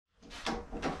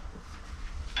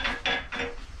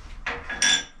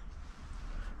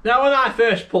Now when I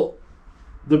first put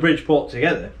the Bridgeport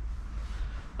together,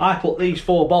 I put these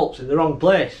 4 bolts in the wrong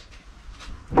place.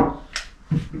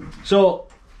 So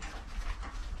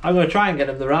I'm going to try and get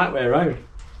them the right way around.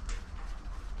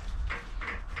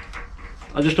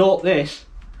 I just hope this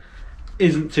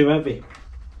isn't too heavy.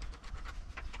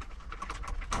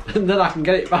 And then I can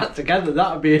get it back together.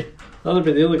 That'd be the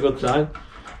other good sign.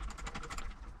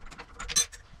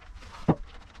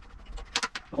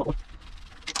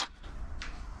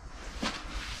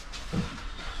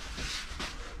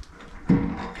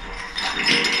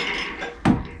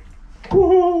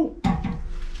 Woohoo!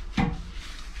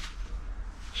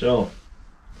 So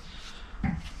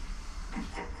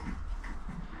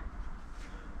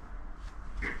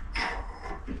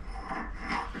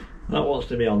that wants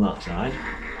to be on that side.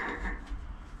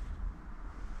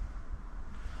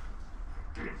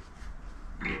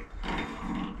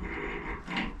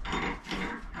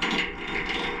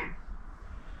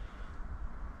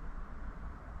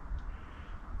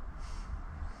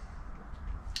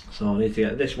 So I need to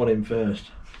get this one in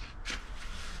first.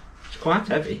 It's quite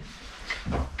heavy.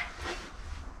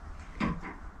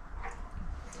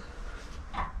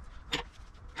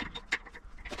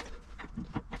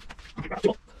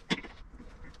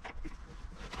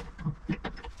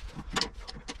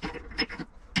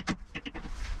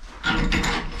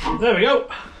 There we go.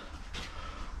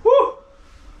 Woo!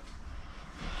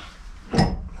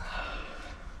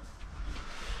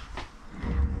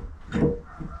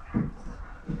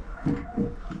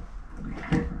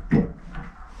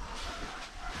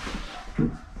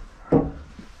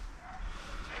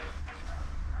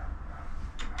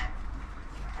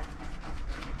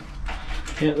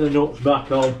 Get the nuts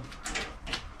back on.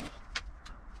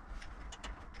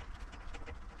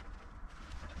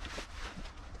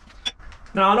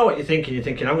 Now I know what you're thinking. You're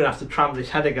thinking I'm going to have to tram this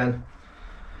head again.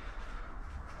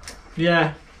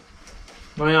 Yeah,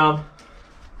 I am.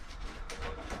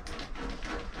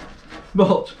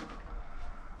 But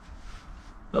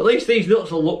at least these nuts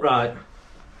will look right.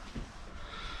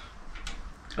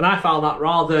 And I found that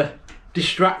rather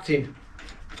distracting.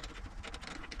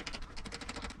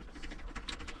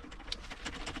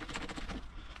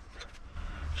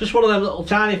 It's just one of them little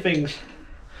tiny things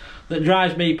that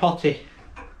drives me potty.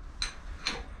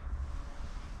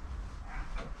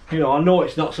 You know, I know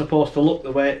it's not supposed to look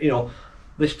the way, you know,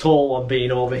 this tall one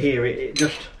being over here, it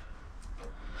just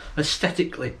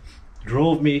aesthetically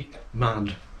drove me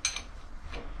mad.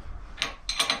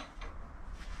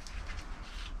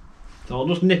 So I'll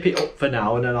just nip it up for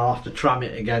now and then I'll have to tram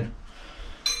it again.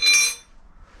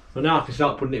 But now I can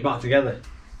start putting it back together.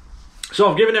 So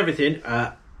I've given everything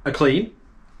a clean.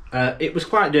 It was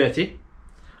quite dirty,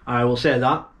 I will say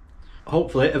that.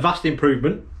 Hopefully a vast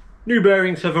improvement. New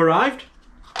bearings have arrived,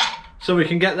 so we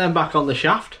can get them back on the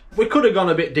shaft. We could have gone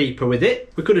a bit deeper with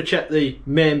it. We could have checked the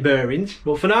main bearings.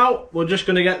 But for now, we're just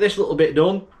going to get this little bit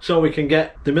done so we can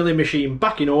get the milling machine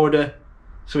back in order,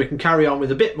 so we can carry on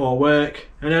with a bit more work.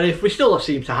 And then if we still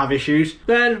seem to have issues,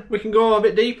 then we can go a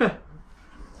bit deeper.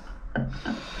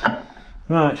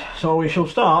 Right, so we shall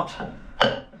start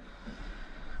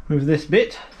with this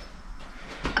bit.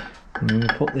 I'm going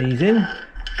to put these in.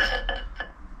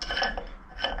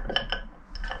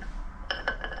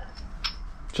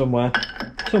 Somewhere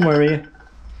here,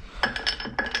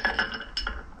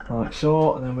 like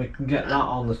so, and then we can get that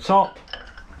on the top.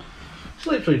 It's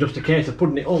literally just a case of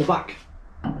putting it all back.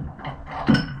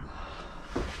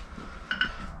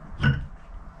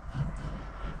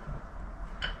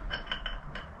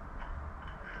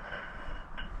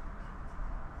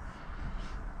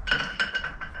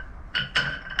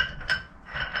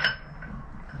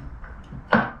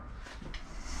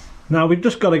 Now we've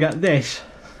just got to get this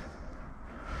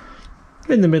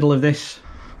in the middle of this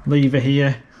lever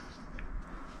here,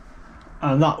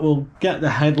 and that will get the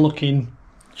head looking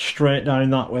straight down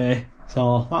that way.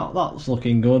 So that's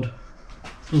looking good.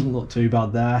 Doesn't look too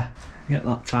bad there. Get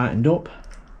that tightened up.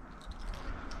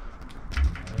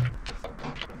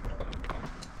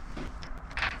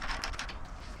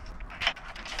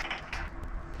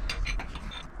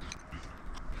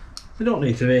 They don't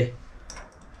need to be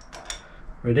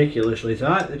ridiculously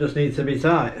tight, they just need to be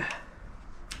tight.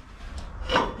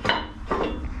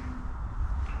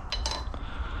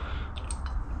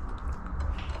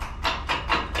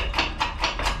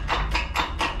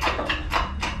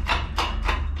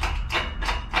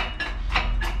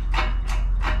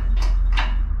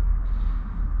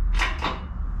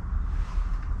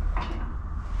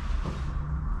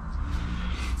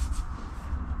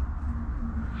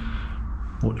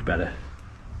 Much better.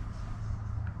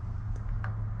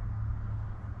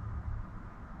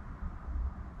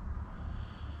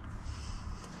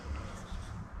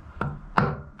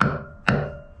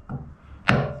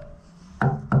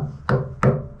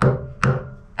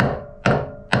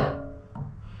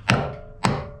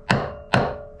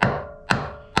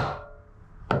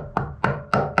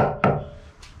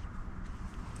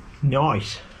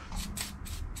 Nice.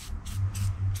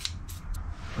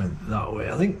 Went that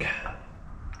way, I think.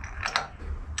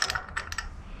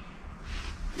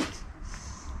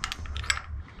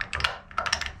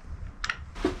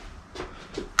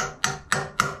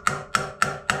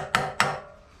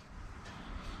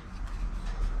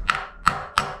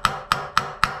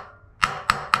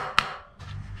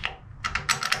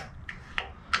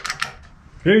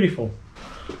 Beautiful.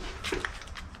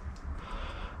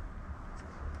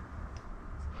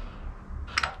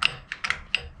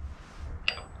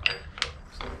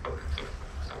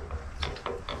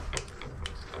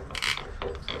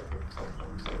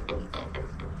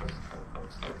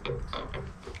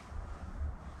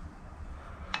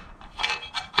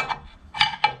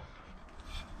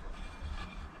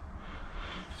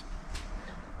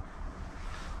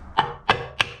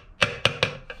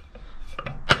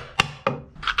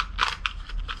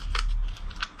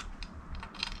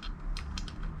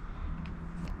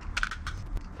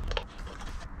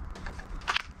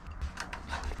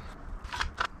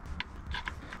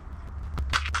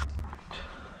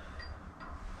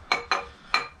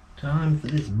 Time for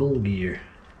this bull gear.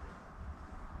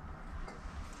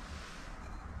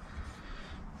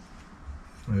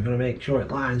 We're going to make sure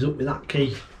it lines up with that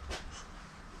key.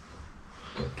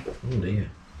 Oh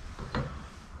dear.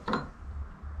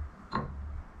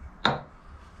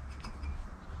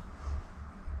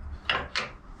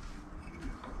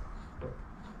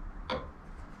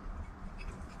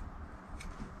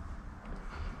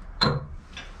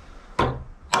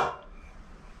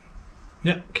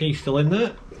 Yep, key's still in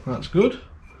there. That's good.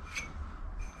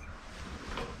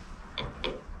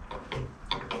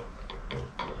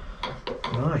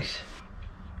 Nice.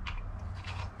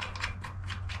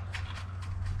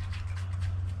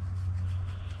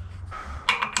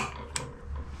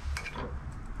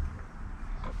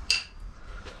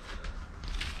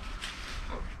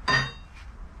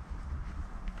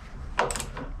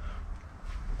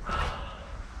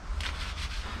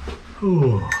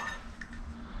 Ooh.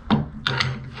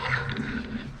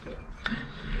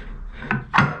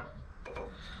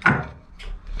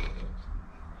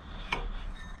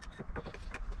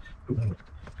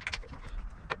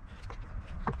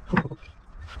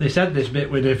 They said this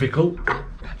bit were difficult.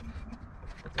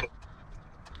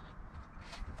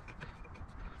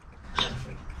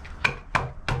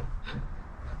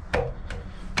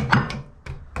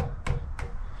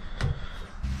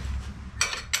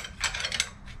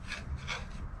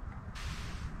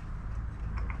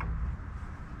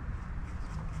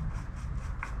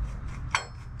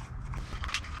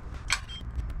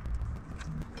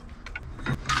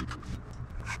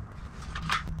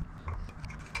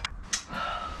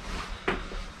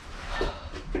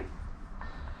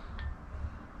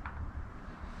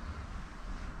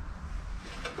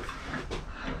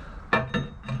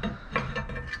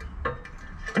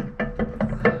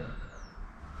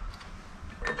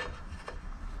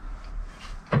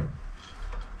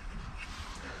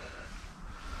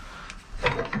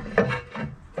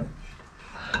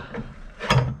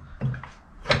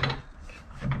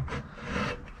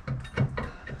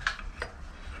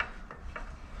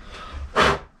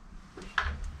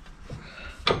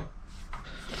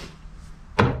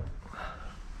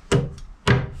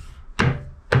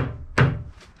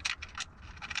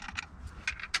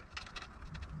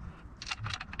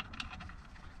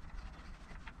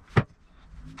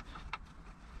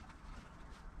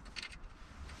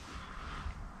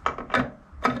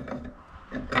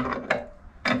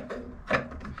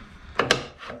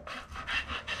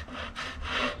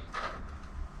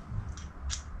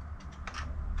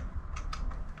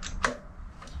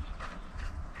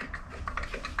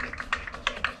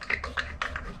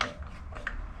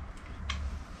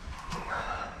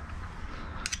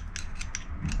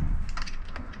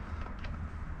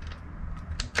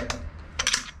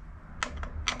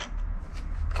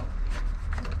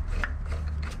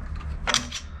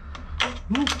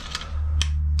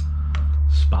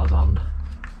 Spaz on.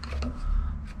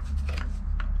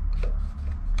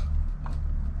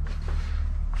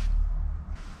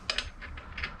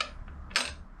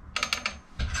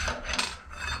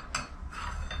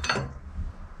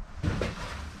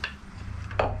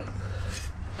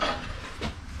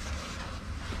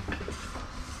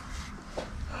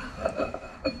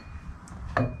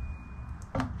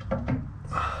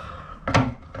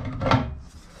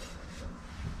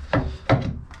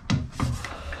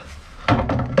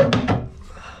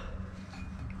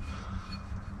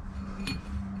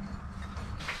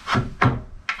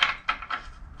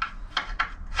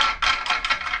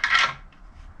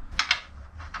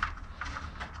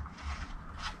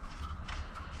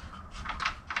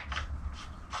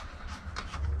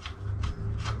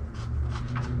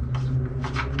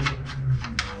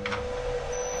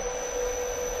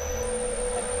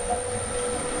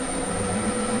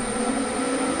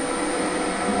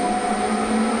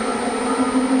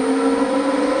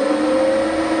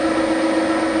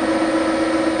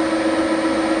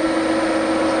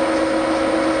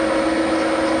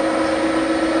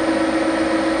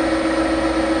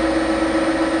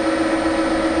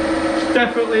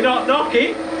 definitely not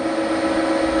knocking.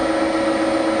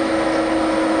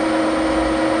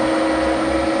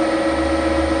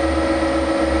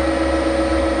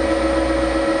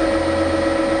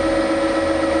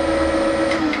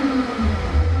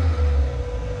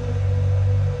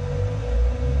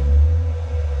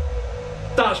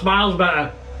 That's miles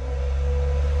better.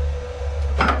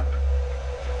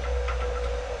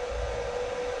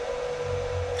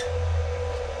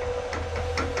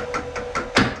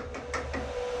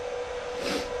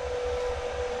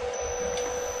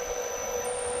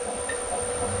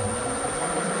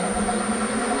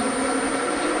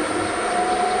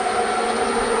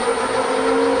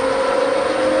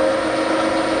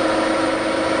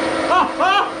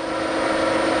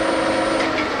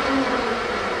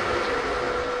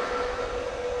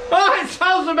 Oh, it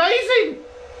sounds amazing!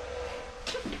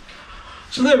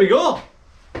 So there we go.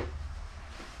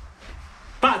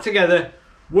 Back together,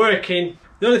 working.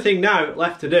 The only thing now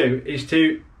left to do is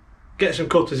to get some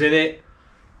cutters in it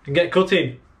and get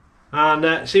cutting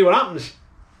and see what happens.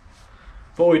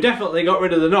 But we definitely got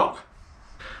rid of the knock.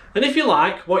 And if you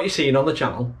like what you're seeing on the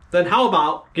channel, then how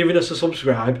about giving us a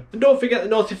subscribe, and don't forget the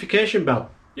notification bell.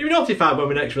 You'll be notified when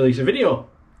we next release a video.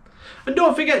 And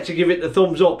don't forget to give it the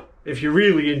thumbs up if you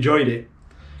really enjoyed it,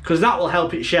 because that will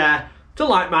help it share to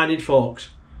like-minded folks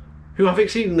who have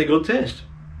exceedingly good taste,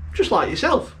 just like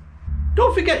yourself.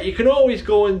 Don't forget you can always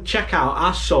go and check out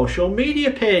our social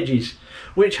media pages,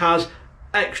 which has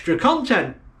extra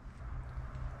content,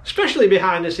 especially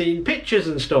behind the scene pictures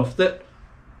and stuff that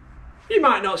you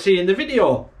might not see in the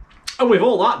video. And with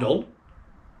all that done,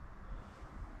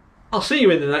 I'll see you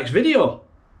in the next video.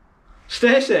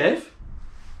 Stay safe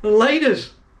and laters.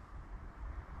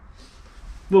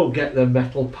 We'll get the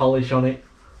metal polish on it.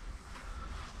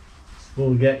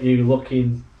 We'll get you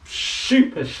looking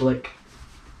super slick.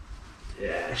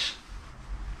 Yes.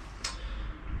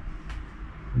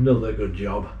 Another good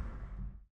job.